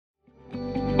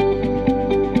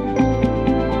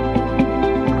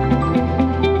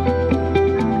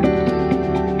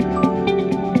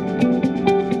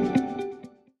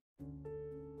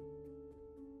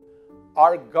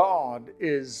Our God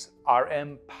is our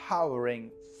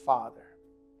empowering Father.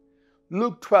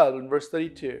 Luke 12 and verse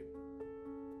 32.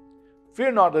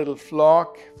 Fear not, little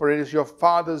flock, for it is your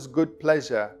Father's good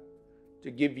pleasure to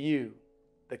give you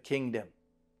the kingdom.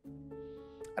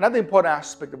 Another important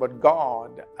aspect about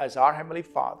God as our Heavenly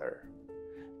Father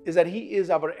is that He is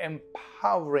our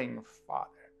empowering Father.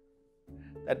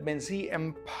 That means He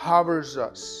empowers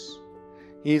us.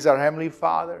 He is our Heavenly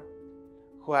Father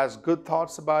who has good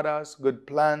thoughts about us, good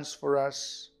plans for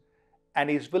us, and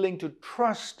He's willing to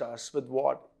trust us with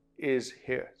what is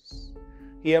His.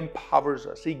 He empowers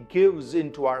us. He gives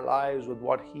into our lives with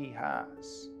what He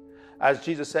has. As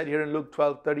Jesus said here in Luke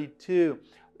 12:32,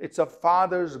 it's a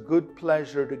Father's good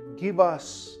pleasure to give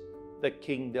us the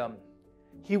kingdom.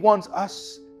 He wants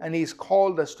us, and He's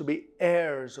called us to be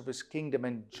heirs of His kingdom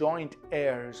and joint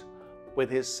heirs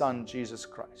with His Son, Jesus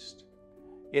Christ.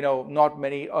 You know, not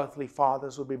many earthly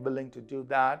fathers would be willing to do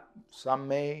that. Some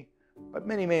may, but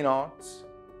many may not.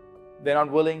 They're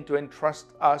not willing to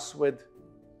entrust us with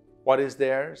what is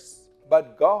theirs.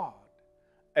 But God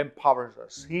empowers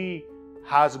us. He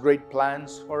has great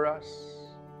plans for us.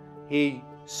 He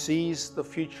sees the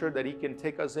future that He can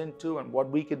take us into and what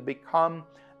we can become.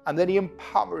 And then He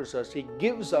empowers us. He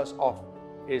gives us of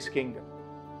His kingdom.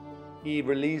 He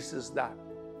releases that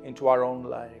into our own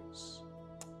lives.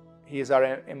 He is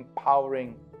our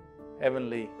empowering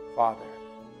Heavenly Father.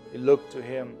 We look to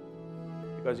Him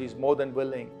because He's more than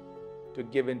willing to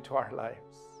give into our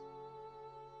lives.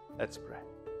 Let's pray.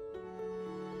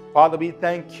 Father, we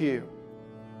thank You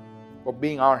for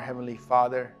being our Heavenly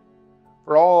Father,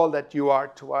 for all that You are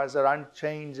to us, our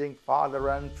unchanging Father,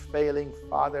 unfailing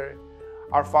Father,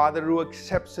 our Father who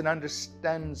accepts and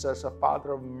understands us, a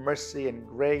Father of mercy and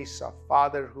grace, a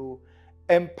Father who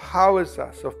empowers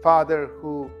us, a Father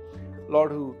who,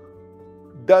 Lord, who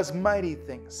does mighty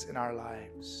things in our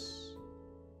lives.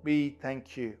 We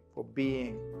thank You for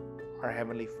being our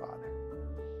Heavenly Father.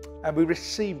 And we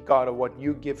receive, God, of what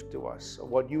You give to us, of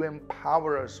what You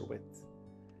empower us with.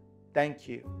 Thank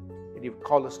You that You've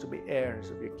called us to be heirs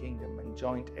of Your kingdom and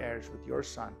joint heirs with Your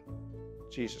Son,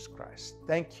 Jesus Christ.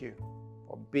 Thank You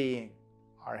for being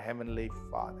our Heavenly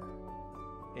Father.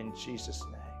 In Jesus'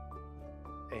 name,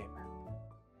 amen.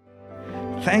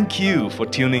 Thank you for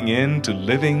tuning in to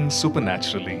Living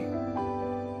Supernaturally.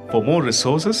 For more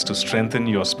resources to strengthen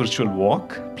your spiritual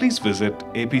walk, please visit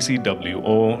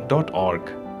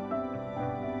apcwo.org.